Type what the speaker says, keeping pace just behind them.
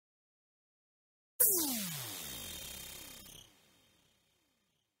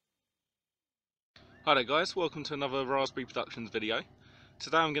Hi there guys, welcome to another Raspberry Productions video.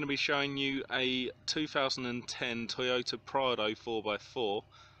 Today I'm going to be showing you a 2010 Toyota Prado 4x4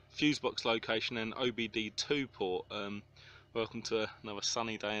 fuse box location and OBD2 port. Welcome to another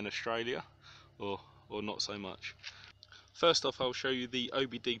sunny day in Australia, or not so much. First off, I'll show you the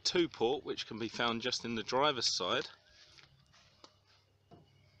OBD2 port, which can be found just in the driver's side.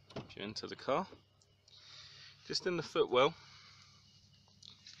 If you enter the car, just in the footwell,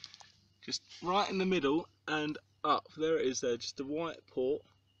 just right in the middle and up, there it is there, just a white port.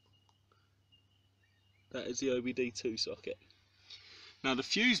 That is the OBD2 socket. Now the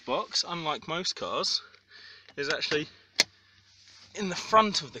fuse box, unlike most cars, is actually in the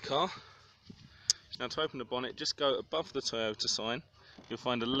front of the car. Now to open the bonnet, just go above the Toyota sign. You'll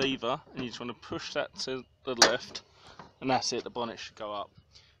find a lever and you just want to push that to the left, and that's it, the bonnet should go up,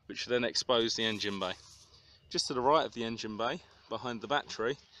 which should then expose the engine bay. Just to the right of the engine bay, behind the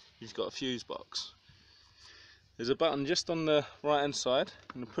battery, you've got a fuse box. There's a button just on the right hand side,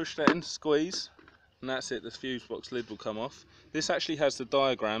 and push that in, squeeze, and that's it, the fuse box lid will come off. This actually has the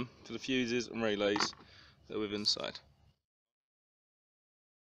diagram for the fuses and relays that are within inside.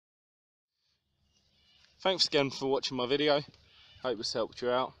 Thanks again for watching my video. Hope this helped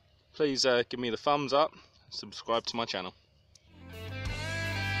you out. Please give me the thumbs up, subscribe to my channel.